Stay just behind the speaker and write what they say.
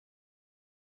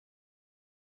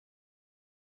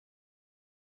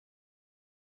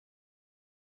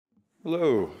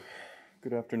Hello,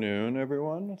 good afternoon,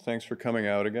 everyone. Thanks for coming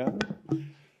out again.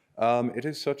 It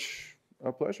is such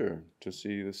a pleasure to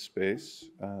see this space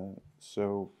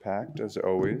so packed as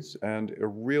always, and a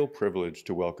real privilege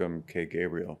to welcome Kay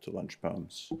Gabriel to Lunch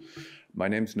Poems. My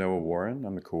name's Noah Warren,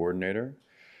 I'm the coordinator.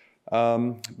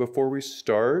 Before we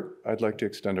start, I'd like to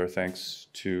extend our thanks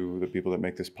to the people that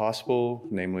make this possible,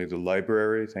 namely the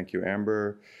library, thank you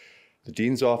Amber, the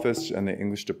Dean's Office, and the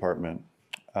English Department.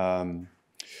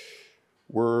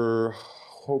 We're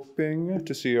hoping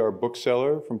to see our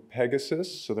bookseller from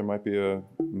Pegasus, so there might be a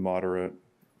moderate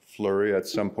flurry at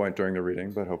some point during the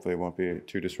reading, but hopefully it won't be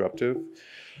too disruptive.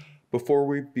 Before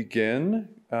we begin,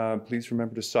 please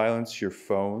remember to silence your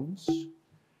phones.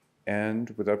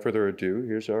 And without further ado,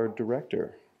 here's our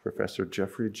director, Professor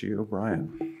Geoffrey G.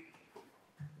 O'Brien.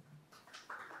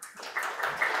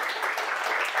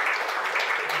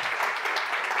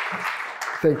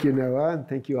 Thank you, Noah, and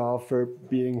thank you all for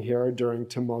being here during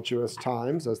tumultuous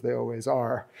times, as they always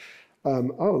are.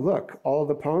 Oh, look, all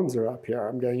the poems are up here.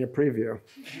 I'm getting a preview.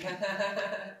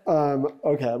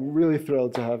 Okay, I'm really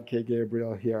thrilled to have Kay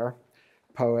Gabriel here,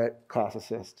 poet,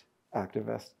 classicist,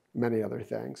 activist, many other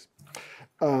things.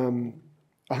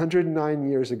 109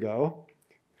 years ago,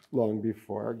 long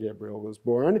before Gabriel was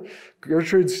born,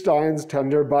 Gertrude Stein's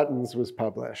Tender Buttons was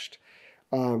published,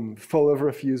 full of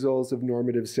refusals of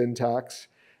normative syntax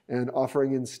and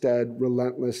offering instead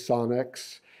relentless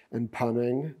sonics and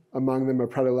punning, among them a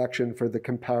predilection for the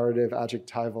comparative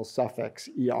adjectival suffix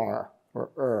er,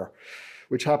 or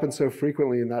which happens so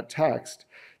frequently in that text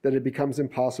that it becomes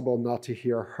impossible not to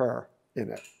hear her in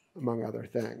it, among other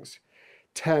things.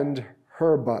 Tend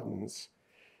her buttons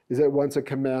is at once a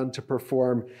command to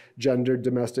perform gendered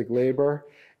domestic labor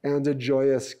and a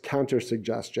joyous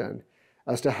counter-suggestion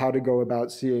as to how to go about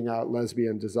seeing out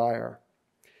lesbian desire.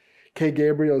 Kay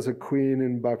Gabriel is a queen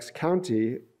in Bucks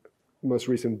County, most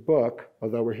recent book,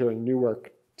 although we're hearing new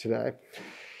work today,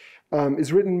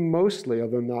 is written mostly,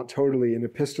 although not totally, in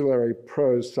epistolary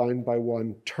prose signed by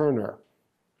one Turner.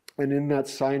 And in that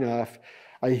sign-off,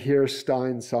 I hear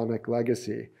Stein's sonic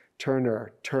legacy,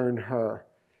 Turner, turn her,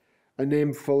 a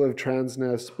name full of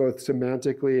transness, both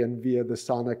semantically and via the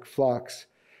sonic flux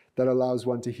that allows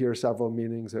one to hear several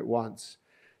meanings at once,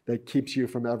 that keeps you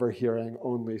from ever hearing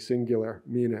only singular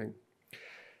meaning.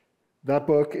 That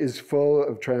book is full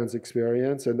of trans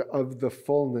experience and of the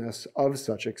fullness of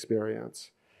such experience,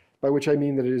 by which I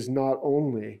mean that it is not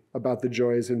only about the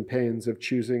joys and pains of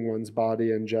choosing one's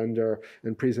body and gender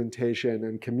and presentation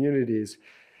and communities,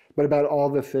 but about all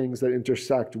the things that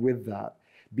intersect with that,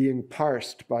 being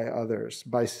parsed by others,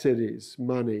 by cities,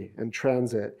 money, and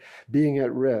transit, being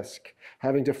at risk,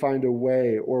 having to find a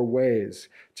way or ways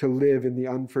to live in the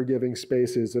unforgiving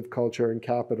spaces of culture and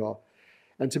capital,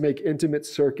 and to make intimate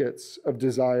circuits of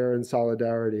desire and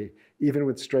solidarity, even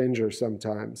with strangers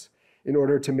sometimes, in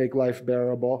order to make life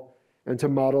bearable and to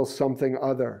model something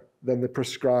other than the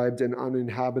prescribed and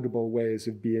uninhabitable ways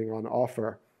of being on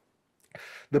offer.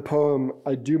 The poem,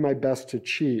 I Do My Best to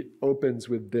Cheat, opens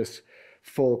with this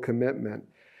full commitment.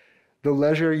 The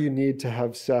leisure you need to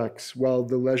have sex, well,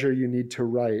 the leisure you need to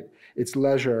write, it's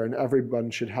leisure and everyone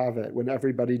should have it. When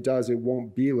everybody does, it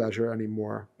won't be leisure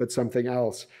anymore, but something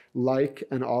else, like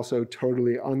and also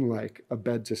totally unlike a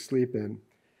bed to sleep in.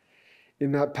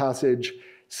 In that passage,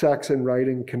 sex and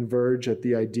writing converge at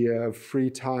the idea of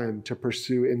free time to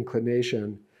pursue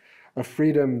inclination, a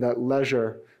freedom that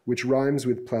leisure, which rhymes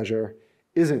with pleasure,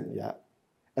 isn't yet,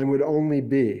 and would only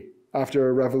be after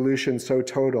a revolution so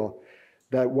total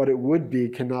that what it would be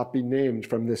cannot be named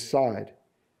from this side,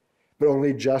 but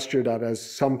only gestured at as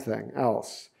something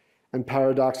else, and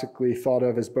paradoxically thought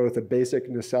of as both a basic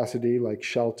necessity like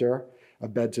shelter, a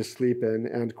bed to sleep in,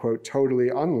 and, quote, totally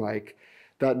unlike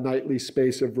that nightly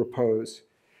space of repose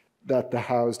that the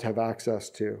housed have access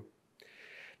to.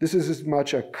 This is as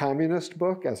much a communist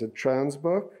book as a trans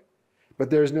book, but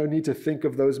there's no need to think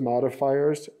of those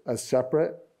modifiers as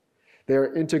separate. They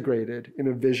are integrated in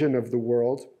a vision of the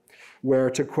world where,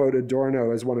 to quote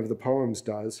Adorno as one of the poems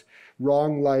does,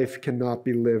 wrong life cannot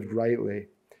be lived rightly,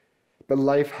 but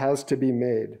life has to be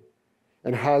made,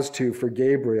 and has to, for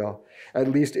Gabriel, at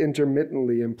least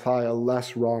intermittently imply a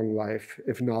less wrong life,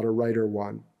 if not a righter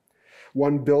one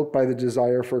built by the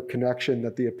desire for connection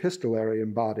that the epistolary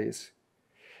embodies.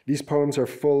 These poems are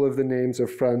full of the names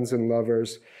of friends and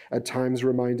lovers, at times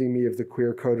reminding me of the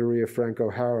queer coterie of Frank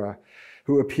O'Hara,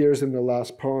 who appears in the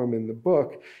last poem in the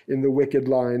book in the wicked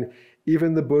line,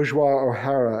 "Even the bourgeois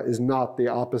O'Hara is not the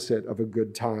opposite of a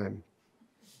good time."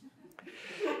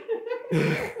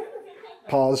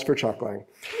 Pause for chuckling.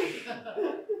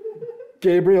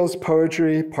 Gabriel's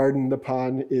poetry, pardon the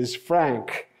pun, is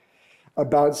frank.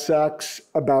 about sex,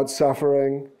 about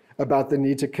suffering, about the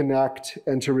need to connect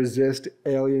and to resist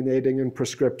alienating and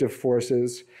prescriptive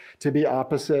forces, to be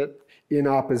opposite, in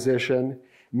opposition,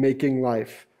 making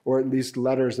life, or at least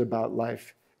letters about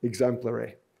life,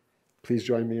 exemplary. Please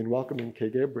join me in welcoming Kay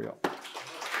Gabriel.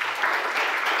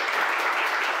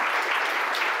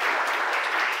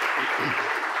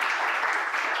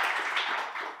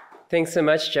 Thanks so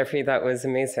much, Geoffrey. That was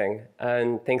amazing.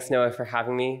 And thanks, Noah, for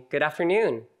having me. Good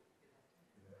afternoon.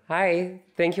 Hi.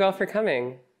 Thank you all for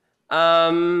coming.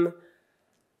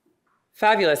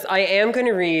 Fabulous. I am going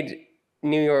to read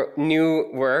new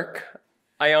work.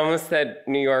 I almost said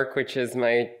New York, which is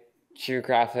my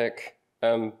geographic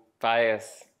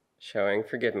bias showing.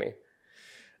 Forgive me.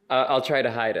 I'll try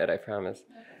to hide it, I promise.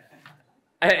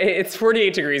 It's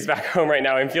 48 degrees back home right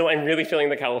now. I'm really feeling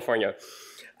the California.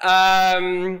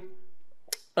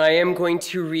 I am going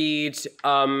to read,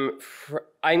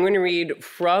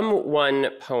 from one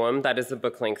poem that is a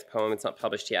book-length poem. It's not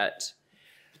published yet.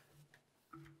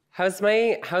 How's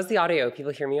the audio?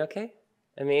 People hear me okay?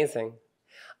 Amazing.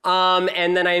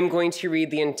 And then I am going to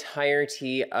read the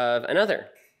entirety of another.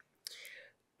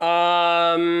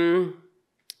 The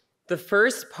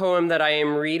first poem that I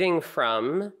am reading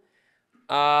from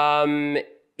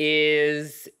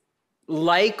is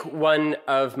like one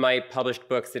of my published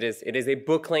books. It is a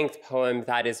book-length poem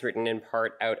that is written in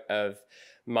part out of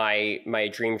my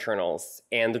dream journals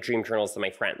and the dream journals of my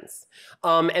friends.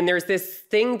 And there's this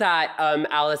thing that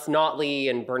Alice Notley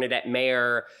and Bernadette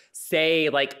Mayer say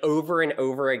like over and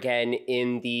over again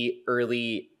in the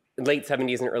late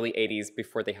 70s and early 80s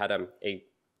before they had a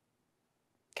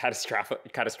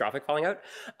catastrophic falling out,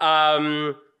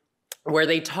 where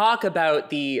they talk about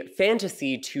the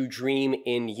fantasy to dream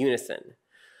in unison,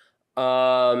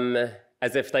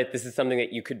 as if like this is something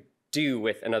that you could do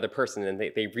with another person, and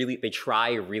they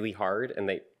try really hard and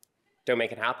they don't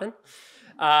make it happen.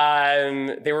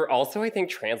 They were also, I think,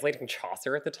 translating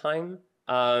Chaucer at the time.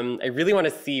 I really want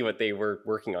to see what they were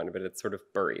working on, but it's sort of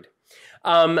buried.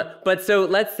 But so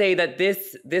let's say that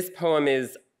this poem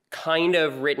is kind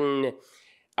of written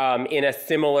in a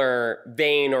similar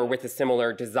vein or with a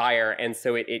similar desire, and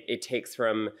so it takes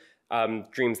from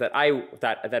dreams that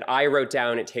I wrote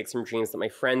down. It takes from dreams that my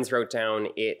friends wrote down.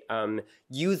 It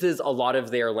uses a lot of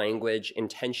their language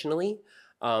intentionally.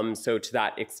 So to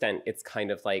that extent, it's kind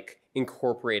of like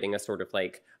incorporating a sort of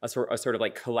like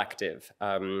collective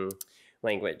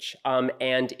language,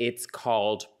 and it's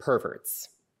called Perverts.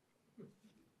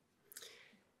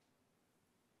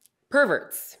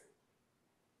 Perverts.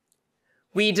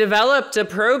 We developed a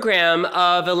program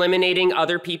of eliminating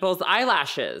other people's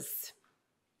eyelashes.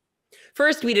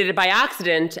 First, we did it by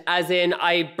accident, as in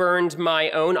I burned my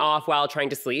own off while trying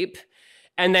to sleep.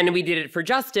 And then we did it for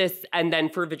justice, and then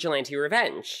for vigilante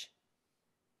revenge.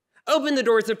 Open the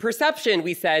doors of perception,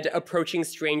 we said, approaching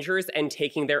strangers and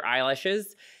taking their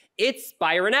eyelashes. It's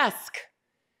Byron-esque.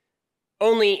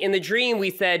 Only in the dream, we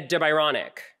said de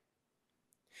Byronic.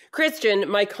 Christian,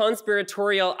 my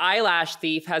conspiratorial eyelash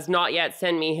thief, has not yet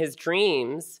sent me his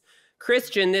dreams.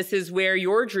 Christian, this is where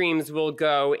your dreams will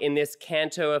go in this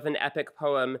canto of an epic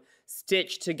poem,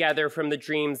 stitched together from the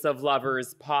dreams of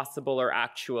lovers, possible or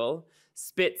actual,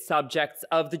 spit subjects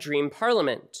of the dream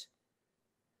parliament.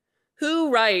 Who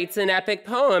writes an epic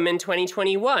poem in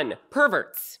 2021?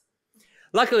 Perverts.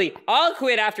 Luckily, I'll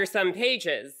quit after some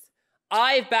pages.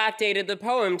 I've backdated the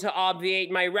poem to obviate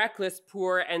my reckless,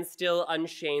 poor, and still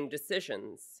unshamed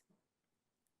decisions.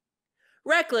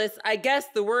 Reckless, I guess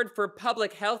the word for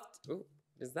public health. Ooh,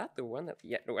 is that the one that?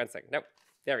 Yeah, no, 1 second. No,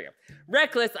 there we go.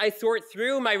 Reckless, I sort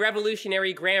through my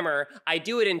revolutionary grammar. I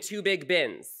do it in 2 big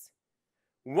bins.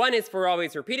 One is for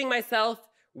always repeating myself.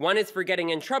 One is for getting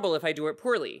in trouble if I do it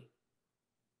poorly.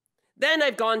 Then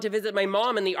I've gone to visit my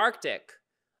mom in the Arctic.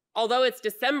 Although it's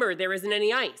December, there isn't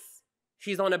any ice.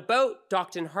 She's on a boat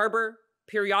docked in harbor.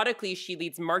 Periodically, she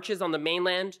leads marches on the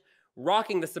mainland,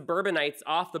 rocking the suburbanites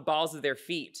off the balls of their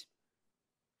feet.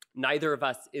 Neither of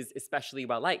us is especially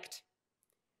well-liked.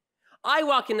 I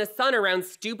walk in the sun around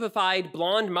stupefied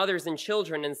blonde mothers and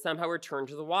children and somehow return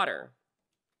to the water.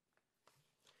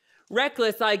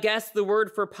 Reckless, I guess the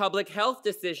word for public health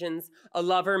decisions a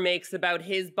lover makes about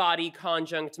his body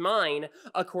conjunct mine,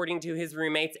 according to his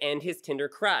roommates and his Tinder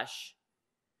crush.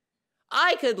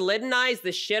 I could litanize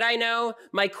the shit I know,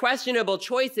 my questionable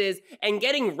choices, and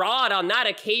getting rawed on that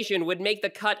occasion would make the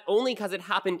cut only because it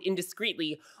happened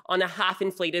indiscreetly on a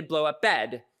half-inflated blow-up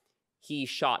bed. He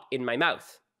shot in my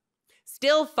mouth.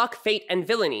 Still, fuck fate and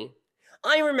villainy.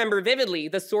 I remember vividly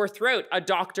the sore throat a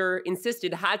doctor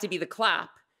insisted had to be the clap,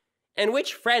 and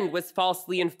which friend was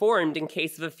falsely informed in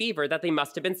case of a fever that they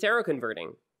must have been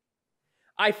seroconverting.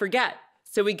 I forget,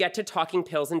 so we get to talking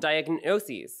pills and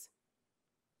diagnoses.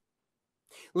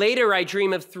 Later, I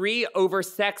dream of 3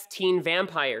 oversexed teen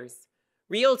vampires,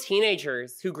 real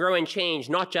teenagers who grow and change,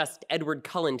 not just Edward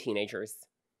Cullen teenagers.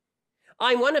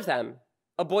 I'm one of them,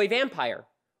 a boy vampire,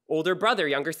 older brother,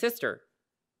 younger sister.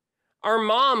 Our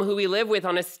mom, who we live with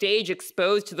on a stage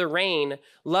exposed to the rain,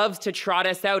 loves to trot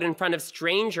us out in front of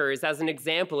strangers as an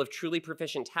example of truly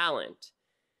proficient talent.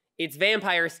 It's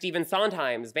vampire Stephen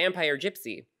Sondheim's Vampire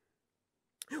Gypsy.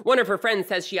 One of her friends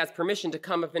says she has permission to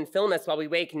come up and film us while we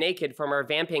wake naked from our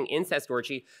vamping incest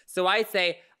orgy, so I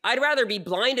say, I'd rather be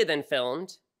blinded than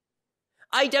filmed.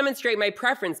 I demonstrate my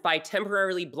preference by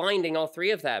temporarily blinding all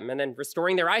 3 of them and then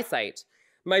restoring their eyesight.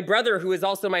 My brother, who is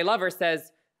also my lover,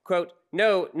 says, quote,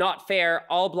 no, not fair,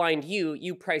 I'll blind you,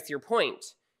 you price your point.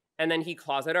 And then he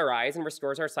claws out our eyes and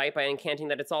restores our sight by incanting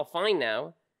that it's all fine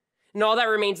now. And all that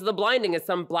remains of the blinding is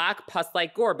some black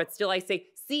pus-like gore, but still I say,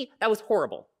 see, that was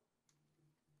horrible.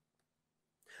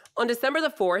 On December the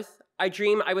 4th, I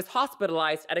dream I was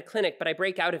hospitalized at a clinic, but I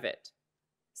break out of it,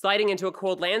 sliding into a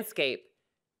cold landscape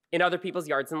in other people's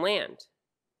yards and land.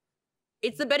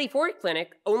 It's the Betty Ford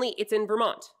Clinic, only it's in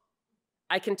Vermont.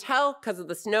 I can tell because of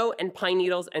the snow and pine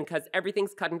needles and because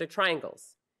everything's cut into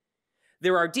triangles.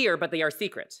 There are deer, but they are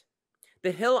secret.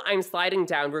 The hill I'm sliding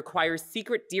down requires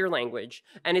secret deer language,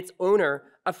 and its owner,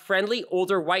 a friendly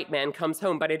older white man, comes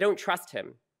home, but I don't trust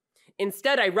him.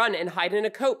 Instead, I run and hide in a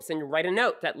copse and write a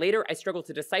note that later I struggle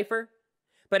to decipher,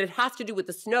 but it has to do with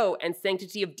the snow and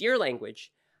sanctity of deer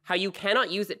language, how you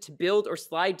cannot use it to build or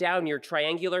slide down your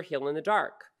triangular hill in the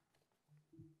dark.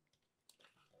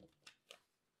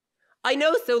 I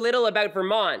know so little about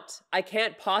Vermont, I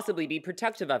can't possibly be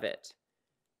protective of it.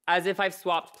 As if I've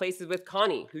swapped places with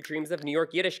Connie, who dreams of New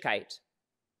York Yiddishkeit.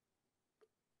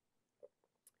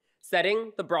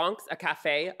 Setting, the Bronx, a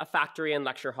cafe, a factory, and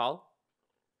lecture hall.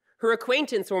 Her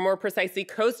acquaintance, or more precisely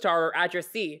co-star or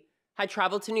addressee, had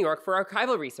traveled to New York for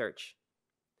archival research.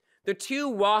 The 2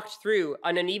 walked through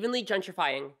an unevenly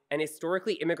gentrifying and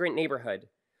historically immigrant neighborhood,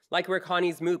 like where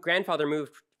Connie's grandfather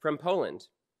moved from Poland.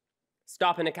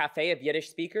 Stop in a cafe of Yiddish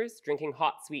speakers, drinking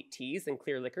hot, sweet teas and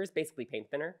clear liquors, basically paint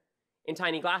thinner, in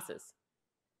tiny glasses.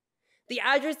 The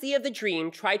addressee of the dream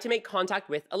tried to make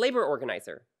contact with a labor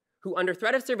organizer, who under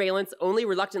threat of surveillance only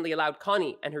reluctantly allowed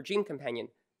Connie and her dream companion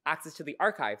access to the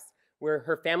archives where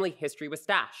her family history was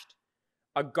stashed,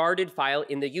 a guarded file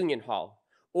in the Union Hall,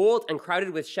 old and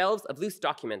crowded with shelves of loose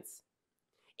documents.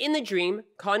 In the dream,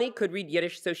 Connie could read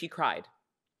Yiddish, so she cried.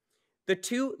 The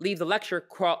 2 leave the lecture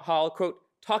hall, quote,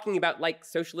 talking about like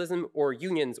socialism or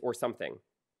unions or something.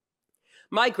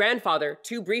 My grandfather,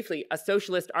 too briefly a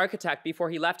socialist architect before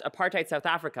he left apartheid South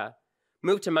Africa,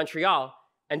 moved to Montreal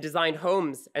and designed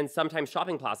homes and sometimes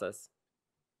shopping plazas.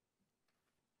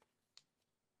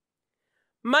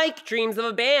 Mike dreams of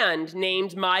a band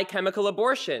named My Chemical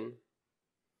Abortion.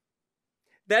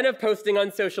 Then of posting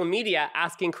on social media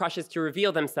asking crushes to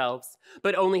reveal themselves,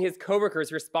 but only his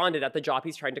coworkers responded at the job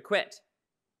he's trying to quit.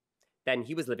 Then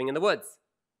he was living in the woods.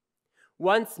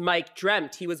 Once Mike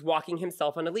dreamt he was walking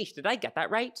himself on a leash. Did I get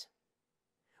that right?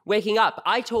 Waking up,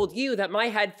 I told you that my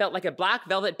head felt like a black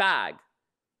velvet bag.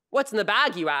 What's in the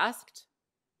bag, you asked?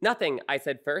 Nothing, I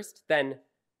said first, then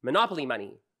monopoly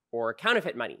money, or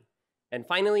counterfeit money, and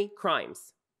finally,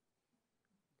 crimes.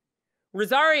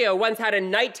 Rosario once had a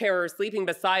night terror sleeping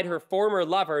beside her former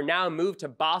lover, now moved to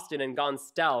Boston and gone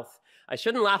stealth. I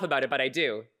shouldn't laugh about it, but I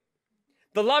do.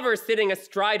 The lover sitting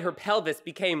astride her pelvis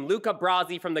became Luca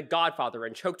Brasi from The Godfather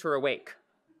and choked her awake.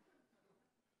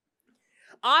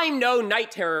 I'm no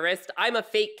night terrorist, I'm a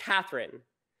fake Catherine.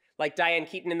 Like Diane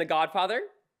Keaton in The Godfather,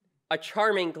 a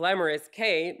charming, glamorous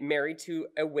Kay married to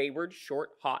a wayward, short,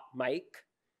 hot Mike.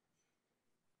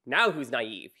 Now who's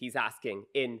naive, he's asking,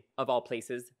 in, of all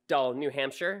places, dull New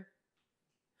Hampshire.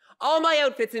 All my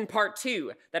outfits in part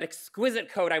 2, that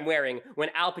exquisite coat I'm wearing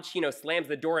when Al Pacino slams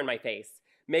the door in my face,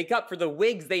 make up for the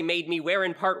wigs they made me wear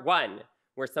in part 1,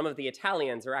 where some of the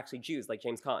Italians are actually Jews like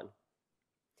James Caan.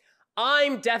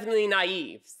 I'm definitely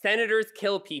naive. Senators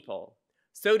kill people.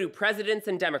 So do presidents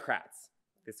and Democrats.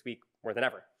 This week, more than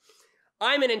ever.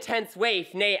 I'm an intense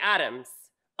waif, nay Adams.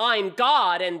 I'm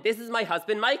God, and this is my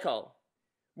husband, Michael.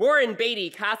 Warren Beatty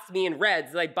casts me in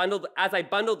reds as I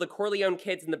bundled the Corleone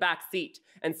kids in the back seat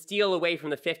and steal away from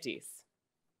the 50s.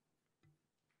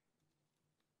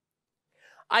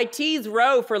 I tease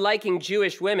Ro for liking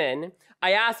Jewish women.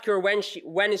 I ask her when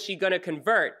is she going to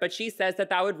convert, but she says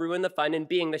that would ruin the fun in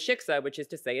being the shiksa, which is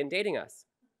to say in dating us.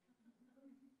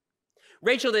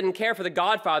 Rachel didn't care for The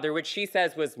Godfather, which she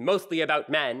says was mostly about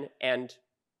men, and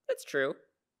it's true.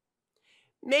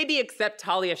 Maybe except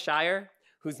Talia Shire,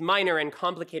 whose minor and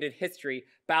complicated history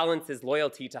balances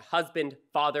loyalty to husband,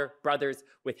 father, brothers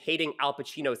with hating Al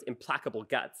Pacino's implacable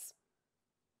guts.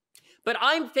 But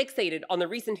I'm fixated on the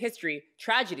recent history,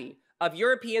 tragedy, of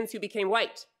Europeans who became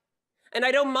white. And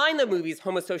I don't mind the movie's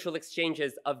homosocial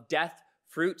exchanges of death,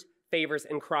 fruit, favors,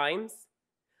 and crimes.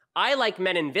 I like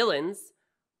men and villains.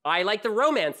 I like the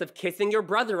romance of kissing your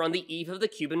brother on the eve of the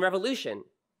Cuban Revolution.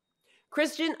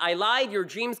 Christian, I lied, your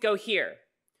dreams go here.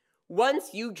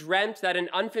 Once you dreamt that an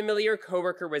unfamiliar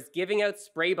coworker was giving out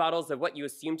spray bottles of what you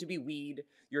assumed to be weed.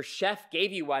 Your chef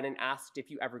gave you one and asked if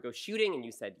you ever go shooting, and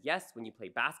you said yes when you play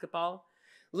basketball.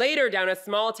 Later, down a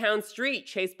small town street,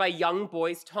 chased by young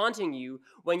boys taunting you,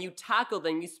 when you tackled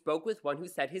them, you spoke with one who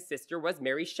said his sister was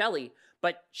Mary Shelley,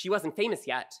 but she wasn't famous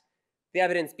yet. The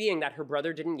evidence being that her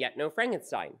brother didn't yet know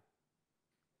Frankenstein.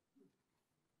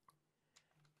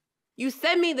 You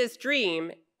sent me this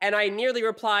dream, and I nearly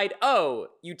replied, oh,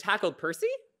 you tackled Percy?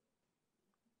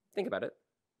 Think about it.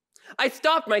 I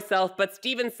stopped myself, but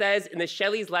Stephen says in the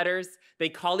Shelley's letters, they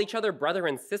call each other brother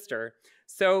and sister,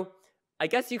 so I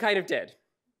guess you kind of did.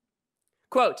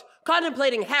 Quote,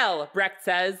 contemplating hell, Brecht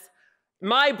says,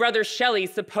 my brother Shelley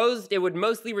supposed it would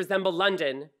mostly resemble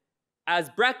London, as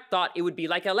Brecht thought it would be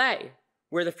like LA,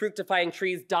 where the fructifying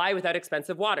trees die without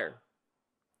expensive water.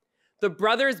 The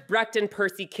brothers Brecht and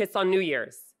Percy kiss on New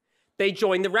Year's. They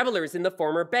join the revelers in the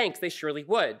former banks, they surely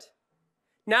would.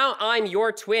 Now I'm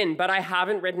your twin, but I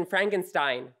haven't written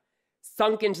Frankenstein.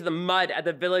 Sunk into the mud at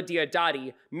the Villa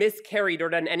Diodati, miscarried or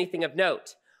done anything of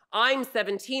note. I'm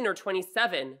 17 or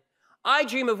 27. I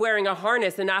dream of wearing a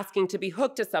harness and asking to be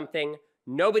hooked to something.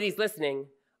 Nobody's listening.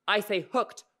 I say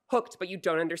hooked, hooked, but you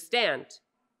don't understand.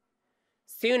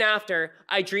 Soon after,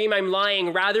 I dream I'm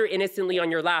lying rather innocently on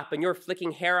your lap and you're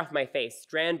flicking hair off my face,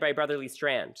 strand by brotherly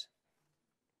strand.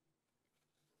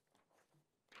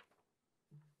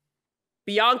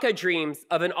 Bianca dreams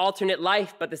of an alternate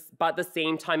life, but the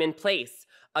same time and place.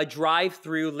 A drive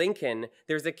through Lincoln.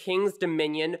 There's a king's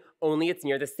dominion, only it's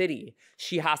near the city.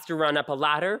 She has to run up a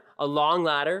ladder, a long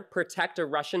ladder, protect a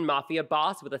Russian mafia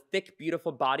boss with a thick,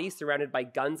 beautiful body surrounded by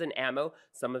guns and ammo,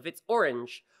 some of it's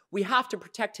orange. We have to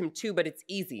protect him too, but it's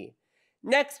easy.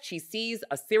 Next, she sees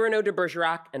a Cyrano de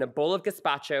Bergerac and a bowl of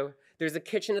gazpacho. There's a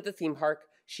kitchen at the theme park.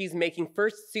 She's making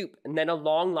first soup and then a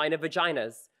long line of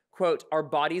vaginas. Quote, our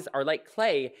bodies are like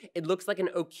clay. It looks like an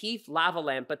O'Keeffe lava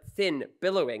lamp, but thin,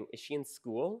 billowing. Is she in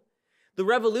school? The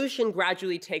revolution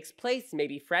gradually takes place,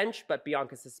 maybe French, but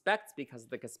Bianca suspects, because of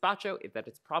the gazpacho, that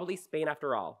it's probably Spain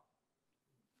after all.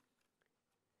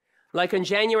 Like on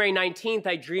January 19th,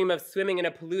 I dream of swimming in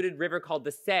a polluted river called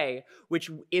the Seine,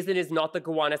 which is not the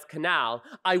Gowanus Canal.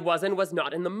 I was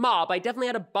not in the mob. I definitely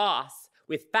had a boss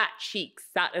with fat cheeks,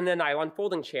 sat in a nylon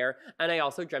folding chair, and I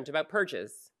also dreamt about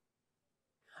purges.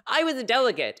 I was a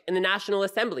delegate in the National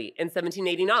Assembly in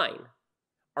 1789.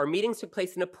 Our meetings took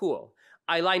place in a pool.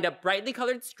 I lined up brightly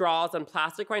colored straws on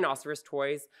plastic rhinoceros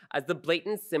toys as the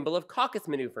blatant symbol of caucus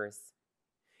maneuvers.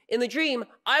 In the dream,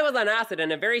 I was on acid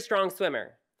and a very strong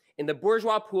swimmer. In the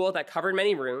bourgeois pool that covered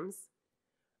many rooms,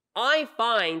 I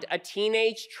find a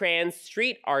teenage trans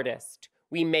street artist.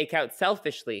 We make out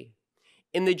selfishly.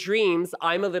 In the dreams,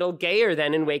 I'm a little gayer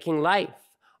than in waking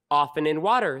life, often in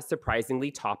water,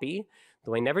 surprisingly toppy,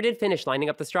 though I never did finish lining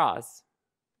up the straws.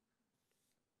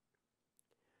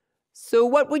 So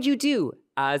what would you do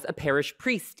as a parish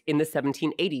priest in the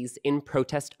 1780s in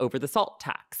protest over the salt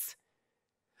tax?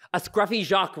 A scruffy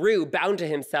Jacques Roux, bound to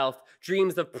himself,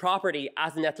 dreams of property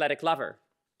as an athletic lover.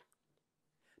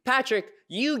 Patrick,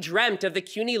 you dreamt of the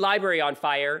CUNY library on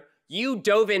fire. You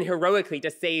dove in heroically to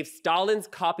save Stalin's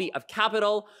copy of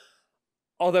Capital,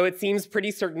 although it seems pretty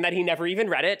certain that he never even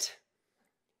read it.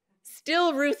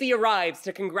 Still, Ruthie arrives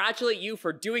to congratulate you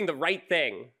for doing the right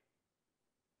thing.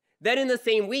 Then in the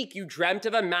same week, you dreamt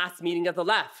of a mass meeting of the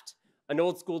left, an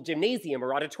old school gymnasium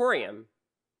or auditorium.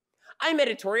 I'm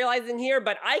editorializing here,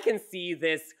 but I can see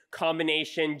this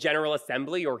combination General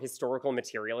Assembly or historical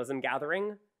materialism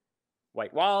gathering.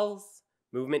 White walls,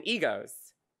 movement egos.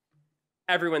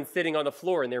 Everyone sitting on the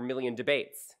floor in their million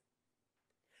debates.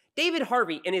 David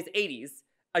Harvey, in his 80s,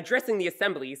 addressing the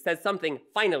assembly, says something,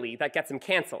 finally, that gets him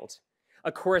canceled.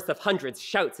 A chorus of hundreds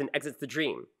shouts and exits the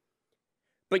dream.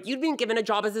 But you'd been given a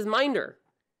job as his minder.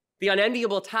 The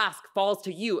unenviable task falls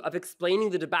to you of explaining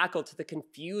the debacle to the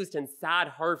confused and sad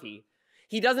Harvey.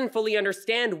 He doesn't fully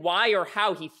understand why or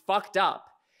how he fucked up.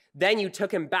 Then you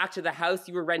took him back to the house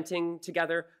you were renting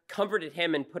together, comforted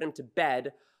him and put him to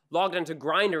bed, logged onto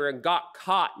Grindr and got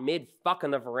caught mid-fuck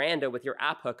on the veranda with your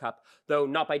app hookup, though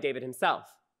not by David himself.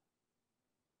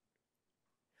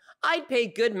 I'd pay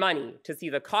good money to see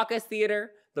the Caucus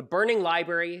Theater, the Burning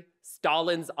Library,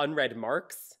 Stalin's unread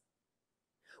Marx.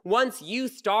 Once you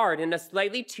starred in a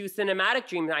slightly too cinematic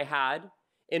dream I had,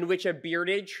 in which a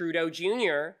bearded Trudeau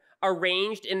Jr.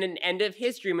 arranged in an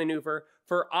end-of-history maneuver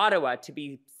for Ottawa to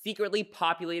be secretly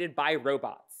populated by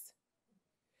robots.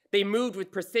 They moved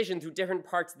with precision through different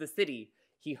parts of the city.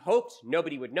 He hoped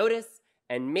nobody would notice,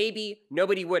 and maybe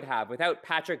nobody would have without,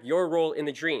 Patrick, your role in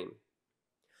the dream.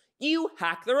 You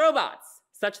hack the robots,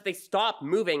 such that they stop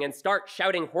moving and start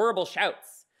shouting horrible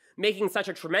shouts, making such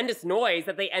a tremendous noise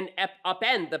that they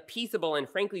upend the peaceable and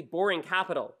frankly boring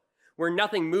capital, where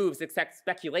nothing moves except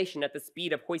speculation at the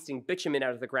speed of hoisting bitumen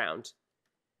out of the ground.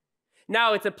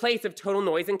 Now it's a place of total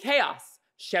noise and chaos,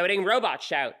 shouting robot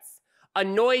shouts, a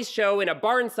noise show in a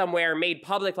barn somewhere made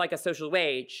public like a social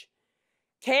wage.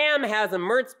 Cam has a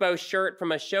Mertzbo shirt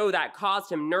from a show that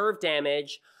caused him nerve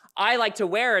damage. I like to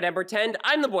wear it and pretend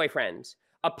I'm the boyfriend,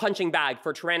 a punching bag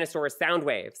for Tyrannosaurus sound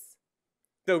waves.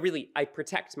 Though really, I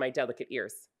protect my delicate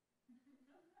ears.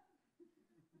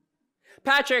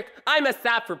 Patrick, I'm a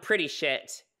sap for pretty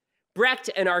shit. Brecht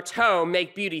and Artaud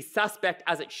make beauty suspect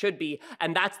as it should be,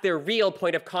 and that's their real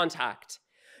point of contact.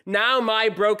 Now my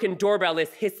broken doorbell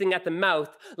is hissing at the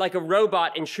mouth like a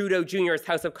robot in Trudeau Jr.'s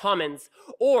House of Commons,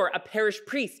 or a parish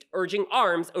priest urging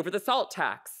arms over the salt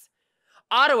tax.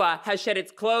 Ottawa has shed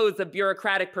its clothes of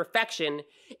bureaucratic perfection.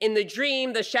 In the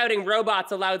dream, the shouting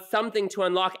robots allowed something to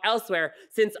unlock elsewhere,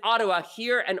 since Ottawa,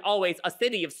 here and always a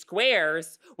city of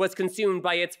squares, was consumed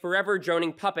by its forever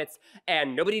droning puppets,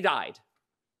 and nobody died.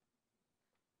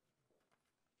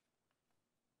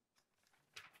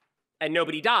 And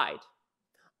nobody died.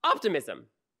 Optimism.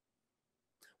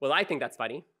 Well, I think that's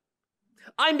funny.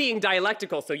 I'm being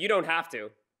dialectical, so you don't have to.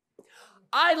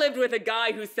 I lived with a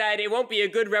guy who said it won't be a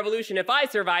good revolution if I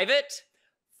survive it,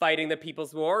 fighting the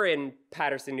People's War in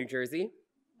Paterson, New Jersey.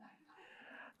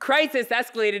 Crisis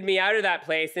escalated me out of that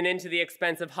place and into the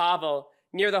expensive hovel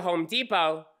near the Home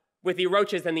Depot with the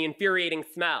roaches and the infuriating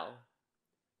smell.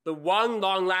 The one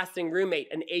long-lasting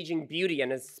roommate, an aging beauty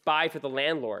and a spy for the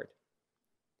landlord.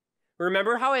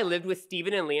 Remember how I lived with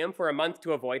Stephen and Liam for a month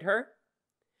to avoid her?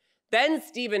 Then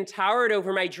Stephen towered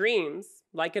over my dreams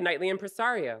like a nightly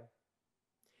impresario.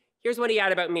 Here's what he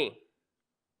had about me.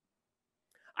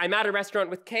 I'm at a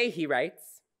restaurant with Kay, he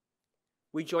writes.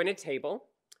 We join a table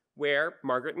where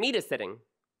Margaret Mead is sitting.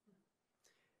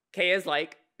 Kay is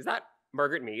like, is that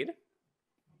Margaret Mead?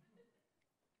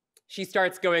 She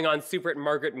starts going on super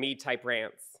Margaret Mead type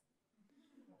rants.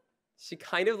 She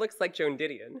kind of looks like Joan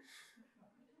Didion.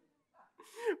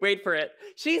 Wait for it.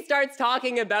 She starts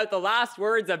talking about the last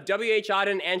words of W.H.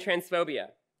 Auden and transphobia.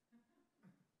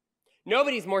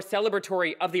 Nobody's more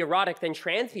celebratory of the erotic than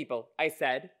trans people, I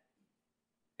said,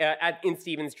 in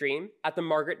Stephen's dream, at the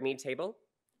Margaret Mead table.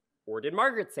 Or did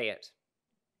Margaret say it?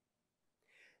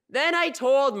 Then I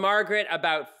told Margaret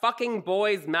about fucking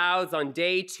boys' mouths on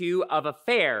day 2 of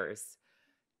affairs.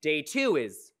 Day 2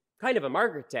 is kind of a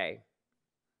Margaret day.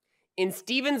 In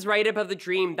Stephen's write-up of the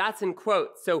dream, that's in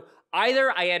quotes, so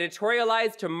either I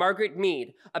editorialized to Margaret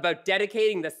Mead about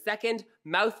dedicating the second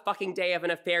mouth-fucking day of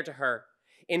an affair to her,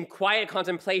 in quiet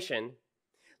contemplation,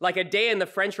 like a day in the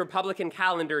French Republican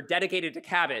calendar dedicated to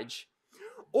cabbage,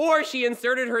 or she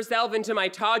inserted herself into my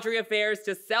tawdry affairs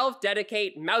to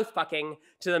self-dedicate mouth-fucking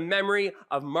to the memory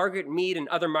of Margaret Mead and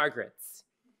other Margarets.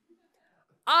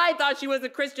 I thought she was a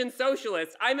Christian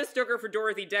socialist. I mistook her for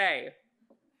Dorothy Day.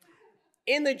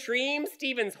 In the dream,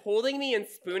 Stephen's holding me and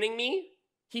spooning me.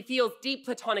 He feels deep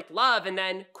platonic love, and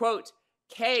then, quote,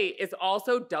 Kay is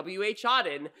also W.H.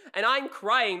 Auden, and I'm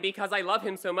crying because I love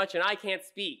him so much and I can't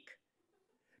speak.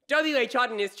 W.H.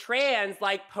 Auden is trans,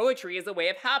 like poetry is a way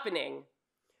of happening.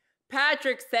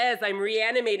 Patrick says I'm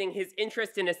reanimating his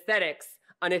interest in aesthetics,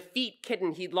 an effete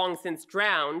kitten he'd long since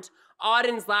drowned.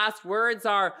 Auden's last words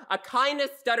are a kind of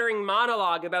stuttering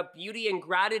monologue about beauty and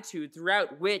gratitude,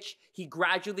 throughout which he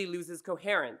gradually loses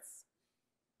coherence.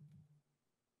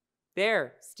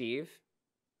 There, Steve.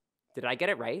 Did I get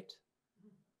it right?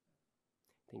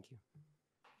 Thank you.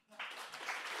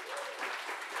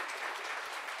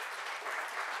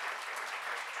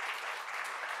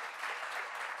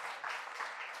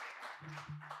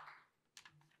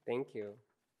 Thank you.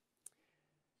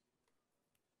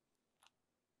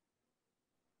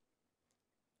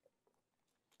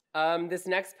 This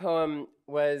next poem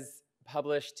was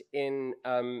published in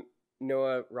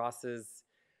Noah Ross's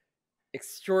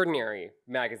extraordinary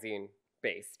magazine,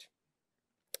 Based.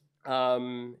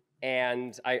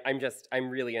 And I'm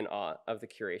really in awe of the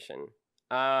curation.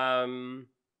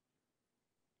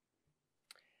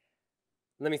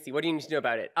 Let me see, what do you need to know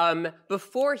about it?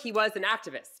 Before he was an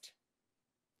activist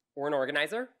or an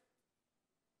organizer,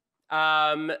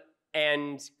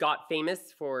 and got famous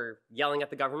for yelling at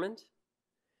the government,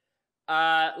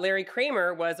 Larry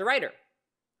Kramer was a writer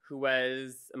who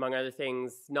was, among other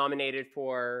things, nominated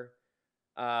for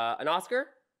an Oscar.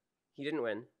 He didn't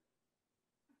win.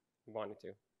 He wanted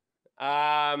to.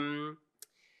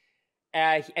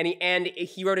 And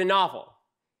he wrote a novel.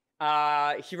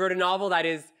 He wrote a novel that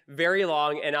is very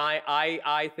long, and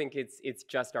I think it's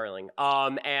just darling.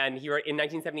 And he wrote in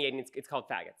 1978, and it's called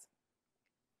Faggots.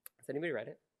 Has anybody read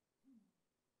it?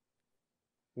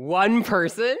 One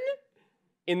person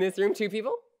in this room? Two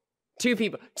people? Two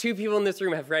people in this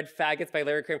room have read Faggots by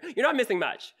Larry Kramer. You're not missing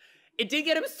much. It did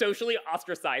get him socially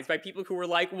ostracized by people who were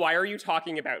like, why are you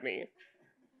talking about me?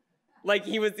 Like,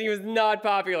 he was not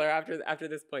popular after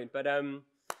this point, but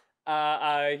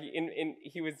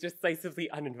he was decisively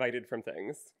uninvited from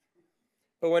things.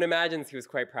 But one imagines he was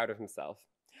quite proud of himself.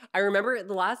 I remember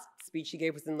the last speech he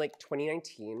gave was in like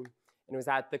 2019, and it was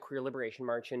at the Queer Liberation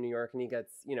March in New York, and he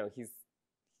gets, you know,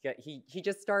 he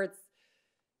just starts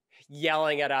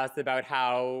yelling at us about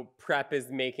how prep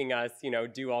is making us, you know,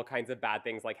 do all kinds of bad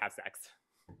things like have sex.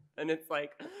 And it's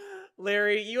like,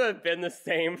 Larry, you have been the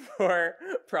same for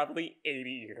probably 80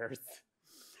 years.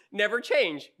 Never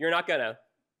change. You're not gonna.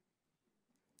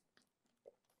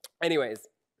 Anyways,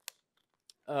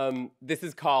 this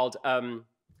is called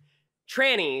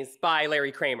Trannies by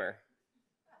Larry Kramer.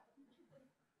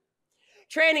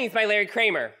 Trannies by Larry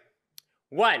Kramer.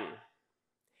 1.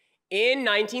 In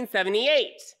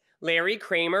 1978, Larry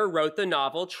Kramer wrote the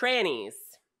novel Trannies.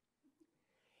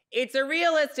 It's a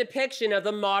realist depiction of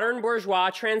the modern bourgeois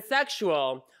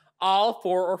transsexual, all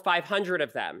 400 or 500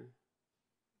 of them.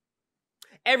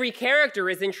 Every character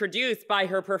is introduced by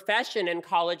her profession and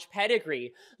college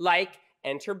pedigree, like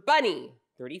enter Bunny,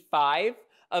 35,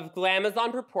 of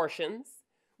Glamazon proportions,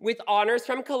 with honors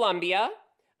from Columbia,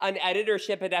 an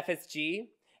editorship at FSG,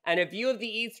 and a view of the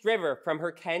East River from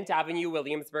her Kent Avenue,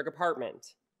 Williamsburg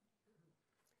apartment.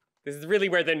 This is really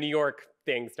where the New York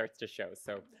thing starts to show,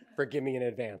 so forgive me in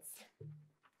advance.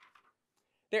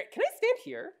 There, can I stand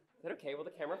here? Is that okay? Will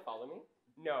the camera follow me?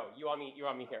 No, you want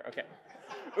me here, okay.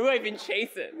 Ooh, I've been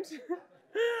chastened.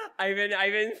 I've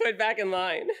been put back in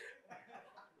line.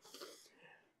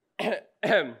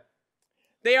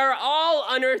 They are all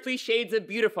unearthly shades of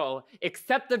beautiful,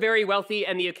 except the very wealthy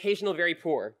and the occasional very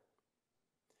poor.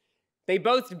 They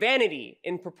boast vanity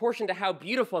in proportion to how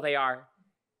beautiful they are,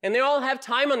 and they all have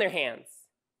time on their hands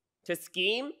to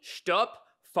scheme, shtup,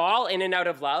 fall in and out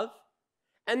of love,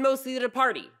 and mostly to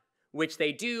party, which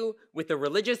they do with the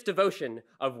religious devotion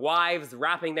of wives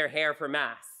wrapping their hair for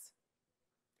mass.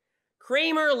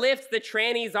 Kramer lifts the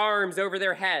trannies' arms over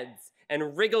their heads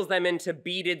and wriggles them into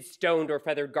beaded, stoned, or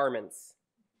feathered garments.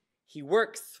 He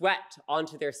works sweat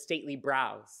onto their stately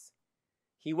brows.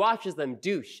 He watches them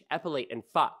douche, epilate, and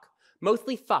fuck.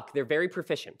 Mostly fuck, they're very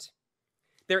proficient.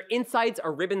 Their insides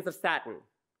are ribbons of satin.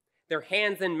 Their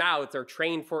hands and mouths are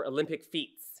trained for Olympic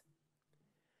feats.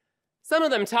 Some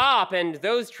of them top, and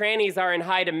those trannies are in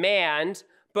high demand,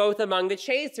 both among the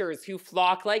chasers who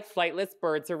flock like flightless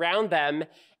birds around them,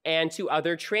 and to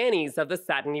other trannies of the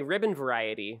satiny ribbon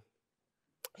variety.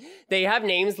 They have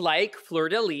names like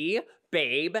Fleur-de-lis,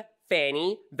 Babe,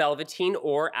 Fanny, Velveteen,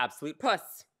 or Absolute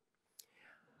Puss.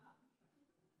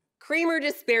 Kramer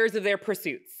despairs of their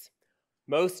pursuits.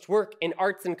 Most work in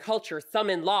arts and culture, some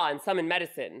in law and some in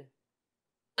medicine.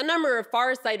 A number of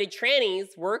far-sighted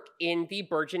trannies work in the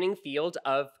burgeoning field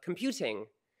of computing.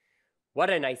 What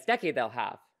a nice decade they'll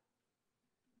have.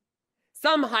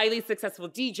 Some highly successful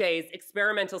DJs,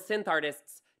 experimental synth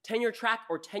artists, tenure track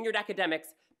or tenured academics,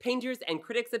 painters and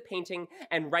critics of painting,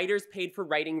 and writers paid for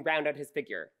writing round out his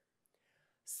figure.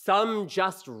 Some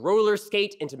just roller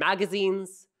skate into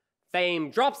magazines.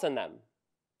 Fame drops on them,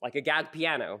 like a gag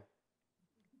piano.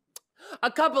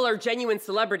 A couple are genuine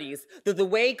celebrities, though the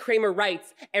way Kramer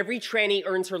writes, every tranny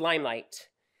earns her limelight.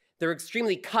 They're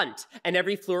extremely cunt, and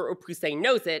every Fleur or Poussin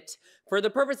knows it. For the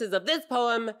purposes of this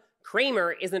poem,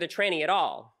 Kramer isn't a tranny at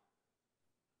all.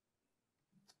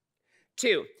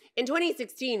 2. In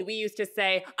 2016, we used to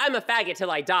say, I'm a faggot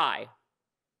till I die.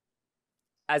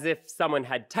 As if someone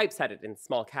had typeset it in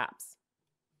small caps.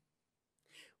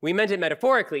 We meant it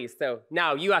metaphorically, so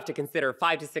now you have to consider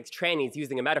 5 to 6 trannies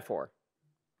using a metaphor.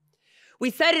 We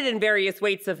said it in various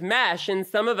weights of mesh, and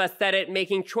some of us said it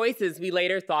making choices we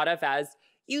later thought of as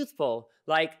youthful,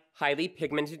 like highly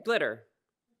pigmented glitter.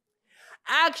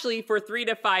 Actually, for 3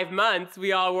 to 5 months,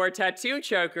 we all wore tattoo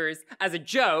chokers as a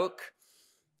joke,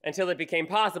 until it became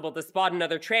possible to spot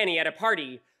another tranny at a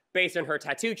party based on her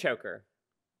tattoo choker,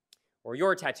 or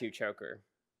your tattoo choker,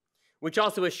 which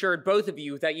also assured both of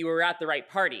you that you were at the right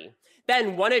party.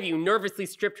 Then one of you nervously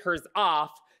stripped hers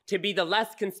off to be the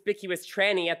less conspicuous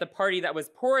tranny at the party that was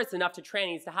porous enough to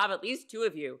trannies to have at least 2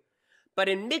 of you. but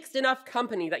in mixed enough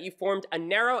company that you formed a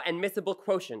narrow and missable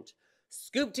quotient,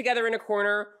 scooped together in a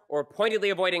corner or pointedly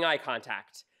avoiding eye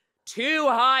contact. Two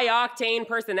high-octane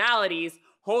personalities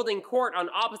holding court on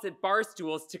opposite bar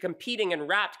stools to competing and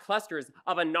wrapped clusters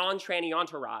of a non-tranny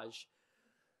entourage.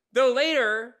 Though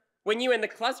later, when you and the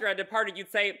cluster had departed,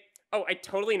 you'd say, "Oh, I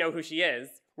totally know who she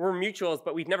is. We're mutuals,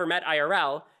 but we've never met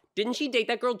IRL. Didn't she date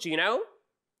that girl Juno?"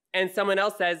 And someone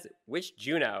else says, "Which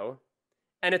Juno?"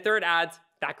 And a third adds,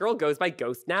 "That girl goes by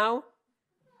Ghost now."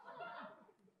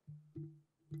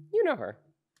 You know her.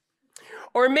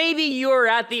 Or maybe you're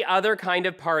at the other kind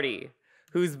of party,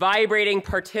 whose vibrating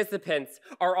participants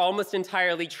are almost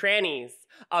entirely trannies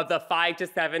of the 5 to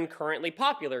 7 currently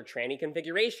popular tranny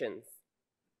configurations.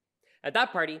 At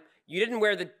that party, you didn't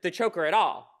wear the choker at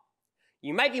all.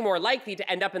 You might be more likely to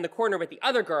end up in the corner with the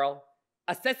other girl,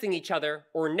 assessing each other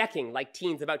or necking like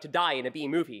teens about to die in a B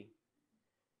movie.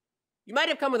 You might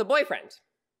have come with a boyfriend.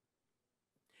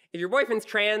 If your boyfriend's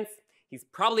trans, he's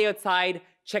probably outside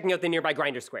checking out the nearby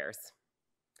Grindr squares.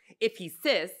 If he's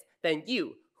cis, then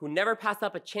you, who never pass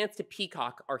up a chance to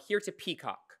peacock, are here to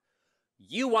peacock.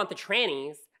 You want the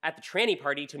trannies at the tranny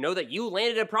party to know that you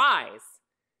landed a prize.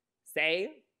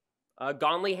 Say, a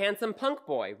gauntly handsome punk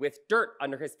boy with dirt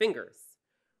under his fingers,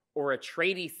 or a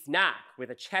tradie snack with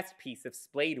a chest piece of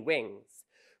splayed wings,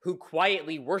 who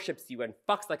quietly worships you and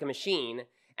fucks like a machine,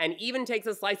 and even takes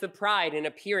a slice of pride in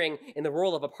appearing in the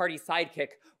role of a party sidekick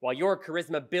while your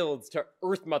charisma builds to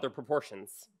Earth Mother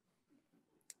proportions.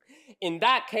 In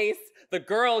that case, the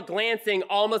girl glancing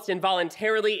almost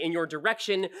involuntarily in your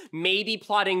direction may be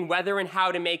plotting whether and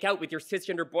how to make out with your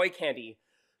cisgender boy candy,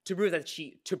 to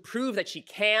prove that she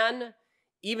can,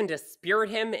 even to spirit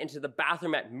him into the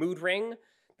bathroom at Mood Ring.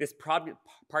 This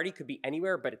party could be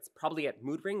anywhere, but it's probably at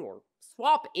Mood Ring, or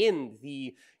swap in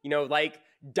the, like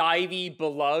divey,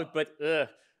 beloved, but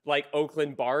like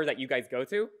Oakland bar that you guys go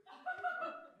to.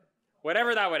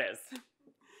 Whatever that one is.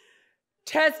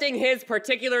 Testing his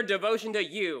particular devotion to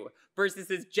you versus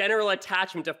his general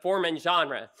attachment to form and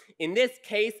genre. In this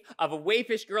case, of a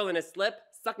waifish girl in a slip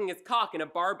sucking his cock in a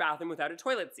bar bathroom without a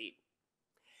toilet seat.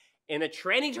 In the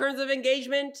tranny terms of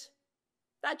engagement,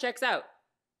 that checks out.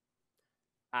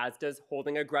 As does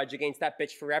holding a grudge against that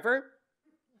bitch forever,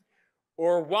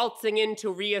 or waltzing in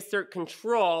to reassert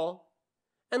control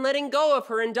and letting go of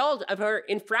her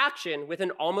infraction with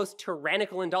an almost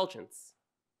tyrannical indulgence.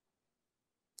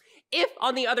 If,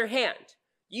 on the other hand,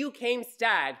 you came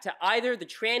stag to either the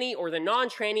tranny or the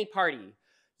non-tranny party,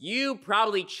 you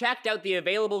probably checked out the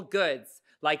available goods,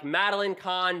 like Madeline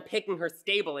Kahn picking her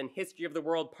stable in History of the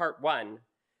World Part 1,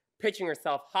 pitching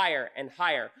herself higher and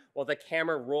higher while the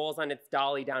camera rolls on its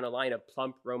dolly down a line of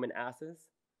plump Roman asses.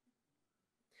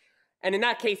 And in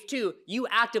that case, too, you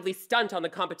actively stunt on the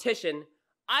competition.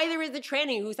 Either is the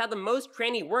tranny who's had the most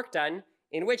tranny work done,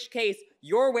 in which case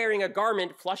you're wearing a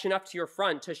garment flush enough to your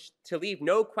front to leave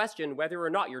no question whether or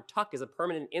not your tuck is a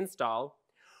permanent install,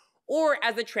 or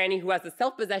as a tranny who has the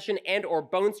self-possession and or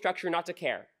bone structure not to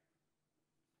care.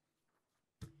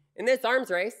 In this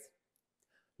arms race,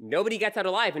 nobody gets out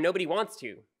alive and nobody wants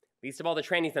to, least of all the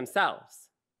trannies themselves.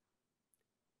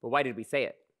 But why did we say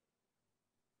it?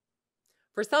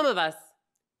 For some of us,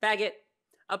 faggot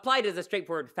applied as a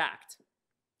straightforward fact,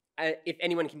 if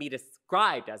anyone can be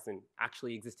described as an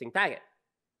actually existing faggot.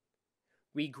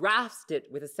 We grasped it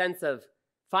with a sense of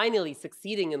finally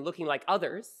succeeding in looking like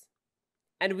others,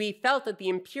 and we felt that the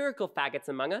empirical faggots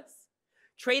among us,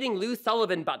 trading Lou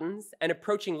Sullivan buttons and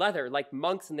approaching leather like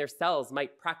monks in their cells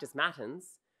might practice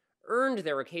matins, earned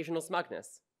their occasional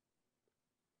smugness.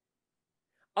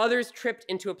 Others tripped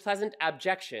into a pleasant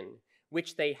abjection,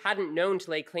 which they hadn't known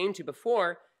to lay claim to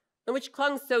before, and which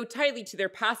clung so tightly to their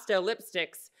pastel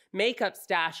lipsticks, makeup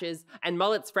stashes, and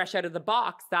mullets fresh out of the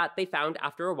box that they found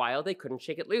after a while they couldn't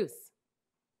shake it loose.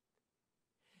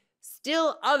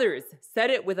 Still others said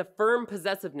it with a firm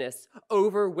possessiveness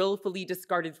over willfully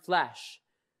discarded flesh,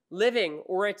 living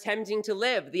or attempting to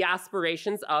live the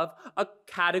aspirations of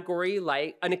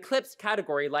an eclipsed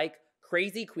category like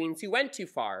crazy queens who went too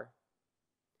far.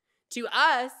 To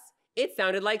us, it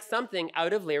sounded like something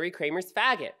out of Larry Kramer's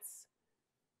Faggots,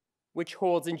 which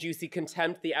holds in juicy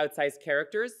contempt the outsized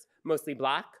characters, mostly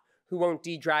black, who won't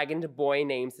de-drag into boy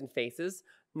names and faces,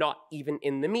 not even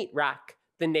in the meat rack,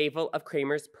 the navel of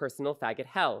Kramer's personal faggot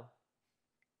hell.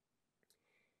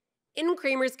 In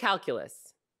Kramer's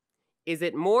calculus, is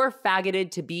it more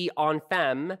faggoted to be en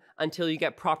femme until you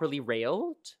get properly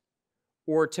railed,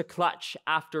 or to clutch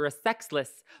after a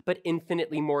sexless but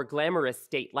infinitely more glamorous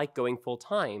state like going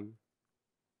full-time?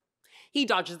 He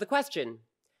dodges the question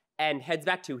and heads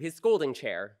back to his scolding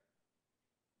chair.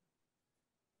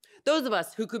 Those of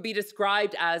us who could be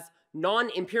described as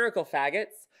non-empirical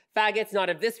faggots, faggots not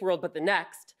of this world but the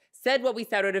next, said what we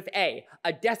said out of A,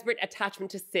 a desperate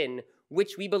attachment to sin,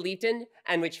 which we believed in,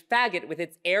 and which faggot, with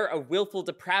its air of willful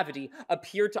depravity,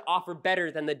 appeared to offer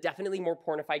better than the definitely more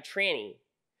pornified tranny.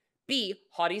 B,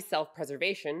 haughty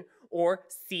self-preservation, or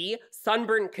C,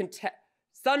 sunburnt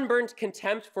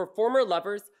contempt for former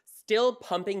lovers still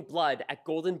pumping blood at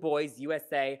Golden Boys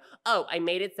USA. Oh, I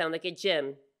made it sound like a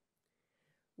gym.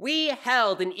 We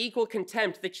held in equal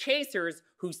contempt the chasers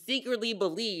who secretly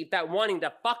believed that wanting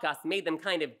to fuck us made them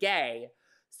kind of gay.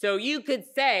 So you could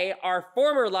say our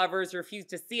former lovers refused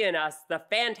to see in us the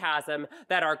phantasm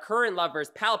that our current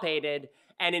lovers palpated,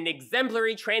 and in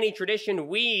exemplary tranny tradition,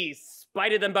 we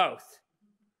spited them both,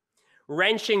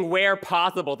 wrenching where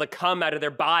possible the cum out of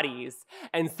their bodies,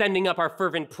 and sending up our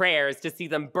fervent prayers to see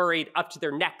them buried up to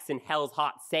their necks in hell's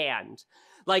hot sand.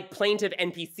 Like plaintive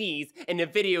NPCs in a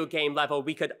video game level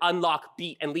we could unlock,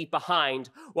 beat, and leave behind,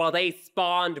 while they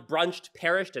spawned, brunched,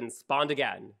 perished, and spawned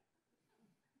again.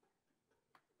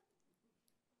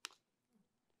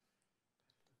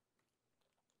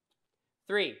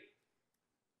 Three.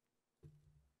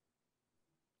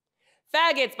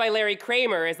 Faggots by Larry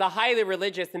Kramer is a highly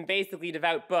religious and basically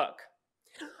devout book.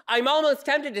 I'm almost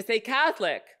tempted to say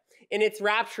Catholic, in its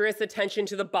rapturous attention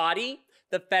to the body,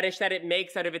 the fetish that it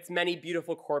makes out of its many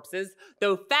beautiful corpses,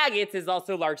 though Faggots is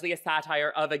also largely a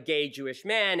satire of a gay Jewish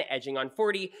man edging on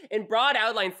 40, in broad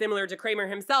outline similar to Kramer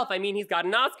himself. I mean, he's got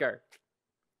an Oscar.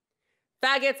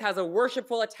 Faggots has a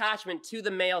worshipful attachment to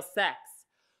the male sex,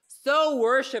 so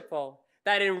worshipful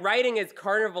that in writing his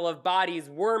carnival of bodies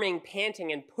worming,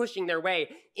 panting, and pushing their way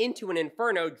into an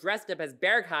inferno dressed up as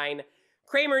Berghain,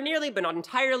 Kramer nearly but not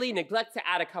entirely neglects to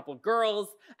add a couple girls,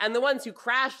 and the ones who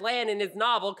crash land in his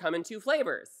novel come in two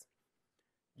flavors: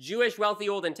 Jewish, wealthy,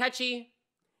 old, and tetchy;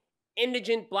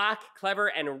 indigent, black, clever,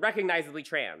 and recognizably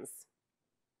trans.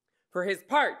 For his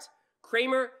part,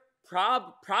 Kramer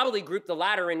probably grouped the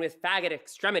latter in with faggot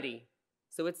extremity,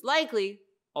 so it's likely,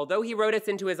 although he wrote us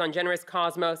into his ungenerous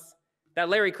cosmos, that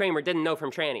Larry Kramer didn't know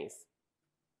from trannies.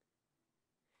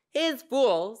 His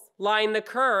fools line the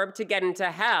curb to get into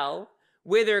hell,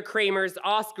 whither Kramer's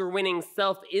Oscar-winning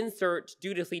self-insert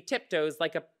dutifully tiptoes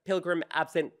like a pilgrim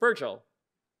absent Virgil.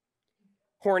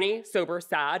 Horny, sober,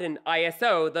 sad, and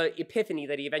ISO, the epiphany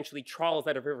that he eventually trawls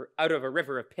out of a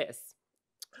river of piss.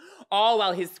 All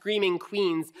while his screaming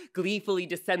queens gleefully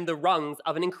descend the rungs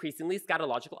of an increasingly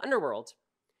scatological underworld.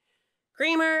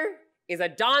 Kramer is a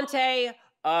Dante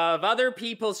of other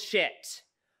people's shit.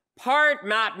 Part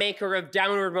map maker of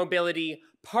downward mobility,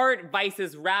 part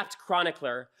Vice's rapt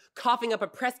chronicler, coughing up a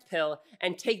pressed pill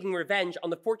and taking revenge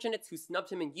on the fortunates who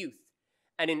snubbed him in youth,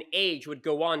 and in age would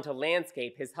go on to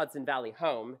landscape his Hudson Valley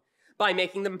home by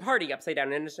making them party upside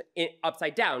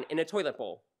down in a toilet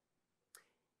bowl.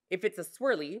 If it's a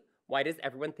swirly, why does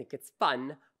everyone think it's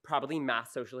fun? Probably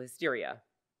mass social hysteria.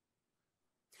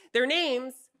 Their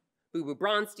names, Boo Boo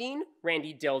Bronstein,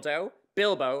 Randy Dildo,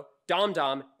 Bilbo, Dom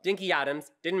Dom, Dinky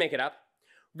Adams, didn't make it up,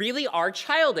 really are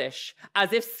childish,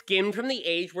 as if skimmed from the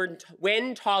age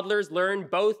when toddlers learn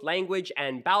both language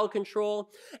and bowel control,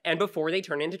 and before they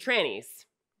turn into trannies.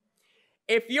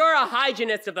 If you're a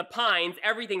hygienist of the Pines,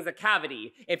 everything's a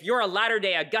cavity. If you're a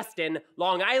latter-day Augustin,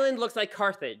 Long Island looks like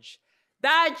Carthage.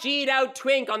 That G'd out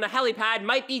twink on the helipad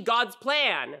might be God's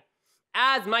plan,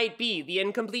 as might be the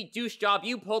incomplete douche job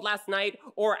you pulled last night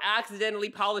or accidentally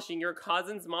polishing your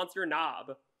cousin's monster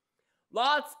knob.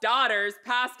 Lot's daughters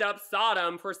passed up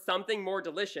Sodom for something more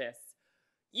delicious.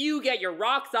 You get your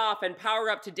rocks off and power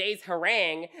up today's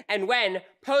harangue, and when,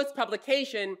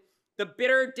 post-publication, the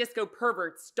bitter disco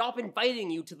perverts stop inviting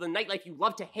you to the nightlife you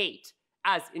love to hate,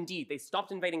 as indeed they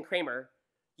stopped inviting Kramer,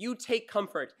 you take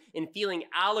comfort in feeling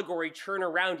allegory churn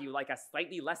around you like a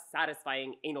slightly less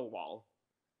satisfying anal wall.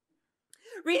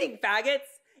 Reading Faggots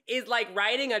is like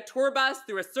riding a tour bus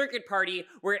through a circuit party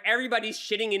where everybody's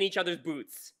shitting in each other's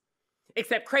boots.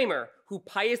 Except Kramer, who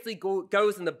piously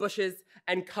goes in the bushes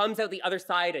and comes out the other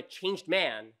side a changed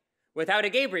man, without a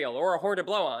Gabriel or a horn to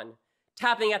blow on,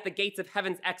 tapping at the gates of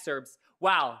heaven's exurbs,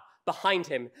 while, behind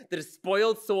him, the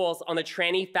despoiled souls on the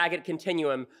tranny faggot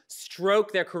continuum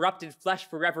stroke their corrupted flesh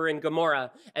forever in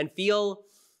Gomorrah and feel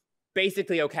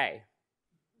basically okay.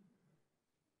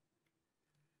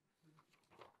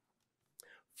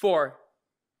 4.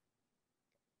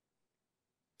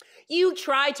 You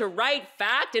tried to write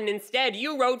fact and instead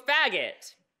you wrote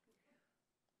faggot.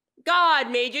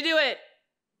 God made you do it.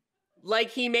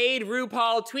 Like he made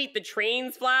RuPaul tweet the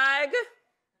trains flag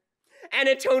and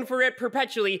atone for it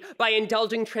perpetually by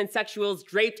indulging transsexuals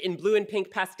draped in blue and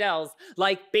pink pastels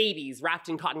like babies wrapped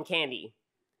in cotton candy.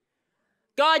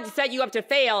 God set you up to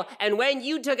fail, and when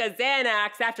you took a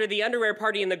Xanax after the underwear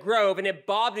party in the Grove and it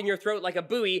bobbed in your throat like a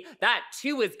buoy, that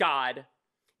too is God,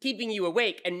 keeping you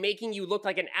awake and making you look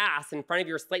like an ass in front of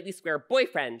your slightly square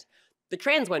boyfriend, the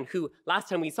trans one who, last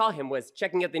time we saw him, was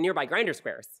checking out the nearby Grindr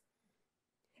squares.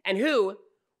 And who,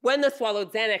 when the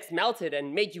swallowed Xanax melted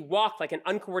and made you walk like an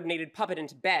uncoordinated puppet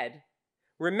into bed,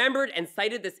 remembered and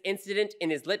cited this incident in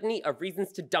his litany of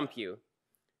reasons to dump you.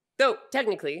 Though,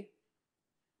 technically,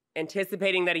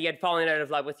 anticipating that he had fallen out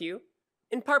of love with you,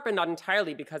 in part but not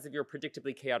entirely because of your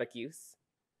predictably chaotic use.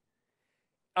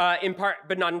 In part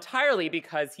but not entirely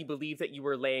because he believed that you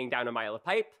were laying down a mile of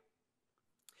pipe.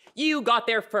 You got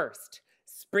there first,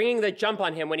 springing the jump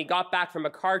on him when he got back from a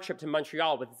car trip to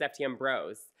Montreal with his FTM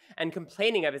bros, and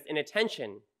complaining of his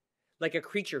inattention, like a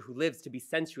creature who lives to be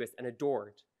sensuous and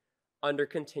adored, under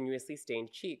continuously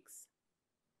stained cheeks.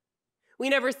 We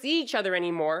never see each other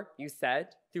anymore, you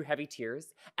said, through heavy tears,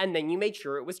 and then you made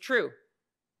sure it was true.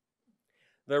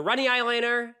 The runny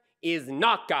eyeliner is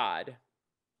not God,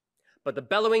 but the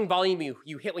bellowing volume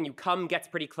you hit when you come gets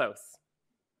pretty close.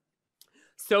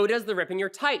 So does the rip in your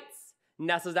tights,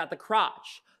 nestles at the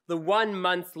crotch, the 1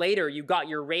 month later you got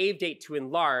your rave date to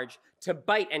enlarge, to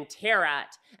bite and tear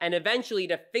at, and eventually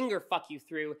to finger fuck you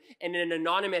through in an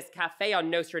anonymous cafe on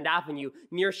Nostrand Avenue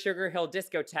near Sugar Hill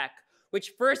Discotheque,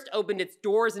 which first opened its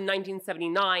doors in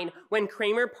 1979 when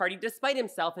Kramer partied despite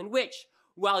himself, and which,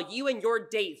 while you and your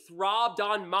date throbbed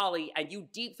on Molly and you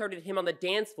deep-throated him on the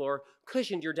dance floor,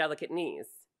 cushioned your delicate knees.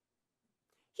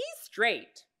 He's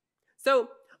straight. So,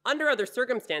 under other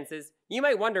circumstances, you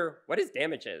might wonder what his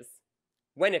damage is.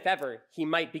 When, if ever, he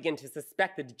might begin to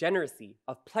suspect the degeneracy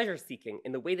of pleasure-seeking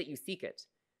in the way that you seek it,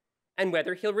 and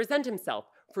whether he'll resent himself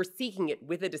for seeking it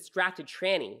with a distracted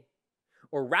tranny,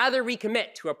 or rather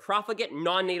recommit to a profligate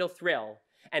non-natal thrill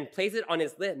and place it on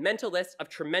his mental list of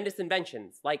tremendous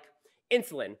inventions like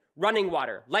insulin, running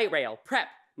water, light rail, PrEP,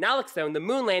 naloxone, the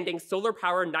moon landing, solar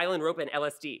power, nylon rope, and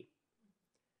LSD.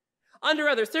 Under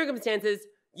other circumstances,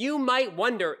 you might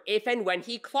wonder if and when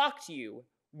he clocked you,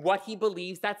 what he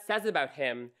believes that says about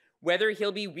him, whether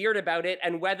he'll be weird about it,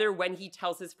 and whether when he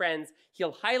tells his friends,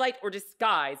 he'll highlight or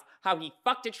disguise how he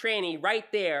fucked a tranny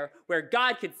right there where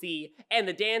God could see, and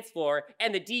the dance floor,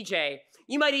 and the DJ.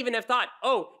 You might even have thought,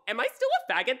 oh, am I still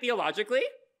a faggot theologically?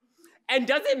 And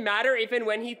does it matter if and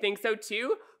when he thinks so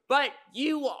too? But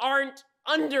you aren't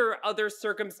under other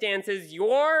circumstances,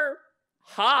 you're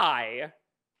high.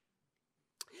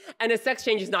 And a sex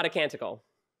change is not a canticle.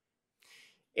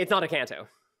 It's not a canto.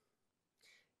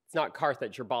 It's not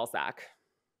Carthage or Balzac.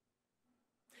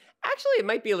 Actually, it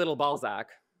might be a little Balzac.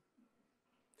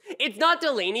 It's not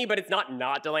Delaney, but it's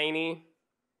not Delaney.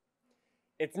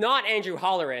 It's not Andrew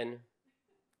Holleran.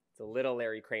 It's a little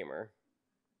Larry Kramer.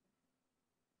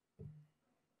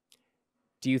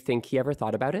 Do you think he ever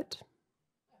thought about it?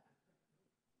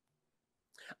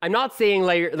 I'm not saying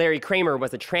Larry Kramer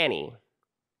was a tranny.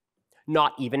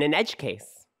 Not even an edge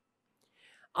case.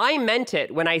 I meant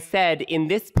it when I said in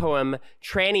this poem,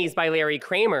 Trannies by Larry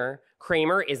Kramer,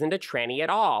 Kramer isn't a tranny at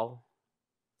all.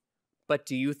 But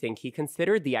do you think he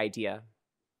considered the idea?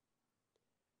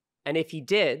 And if he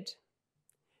did,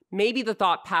 maybe the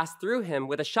thought passed through him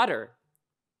with a shudder,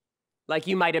 like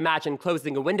you might imagine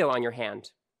closing a window on your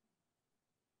hand.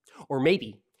 Or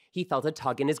maybe he felt a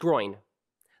tug in his groin,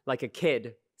 like a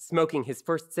kid smoking his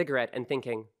first cigarette and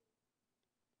thinking,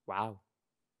 wow.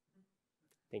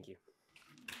 Thank you.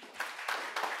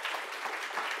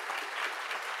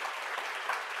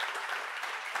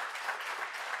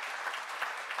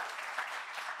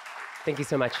 Thank you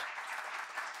so much.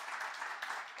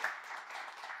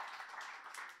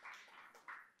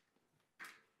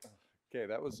 Okay,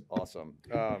 that was awesome.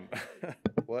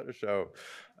 What a show.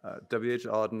 W.H.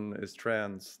 Auden is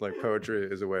trans, like poetry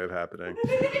is a way of happening.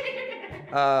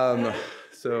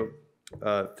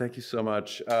 Thank you so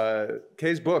much.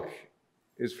 Kay's book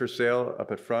is for sale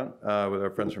up at front with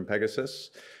our friends from Pegasus.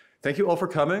 Thank you all for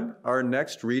coming. Our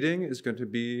next reading is going to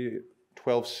be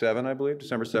 12/7, I believe,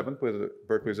 December 7th, with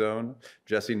Berkeley's own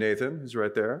Jesse Nathan, who's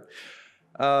right there.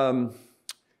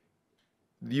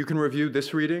 You can review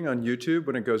this reading on YouTube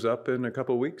when it goes up in a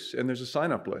couple weeks, and there's a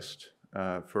sign-up list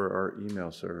for our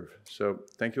email serve. So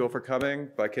thank you all for coming.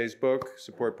 Buy Kay's book,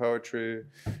 support poetry,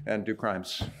 and do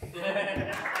crimes.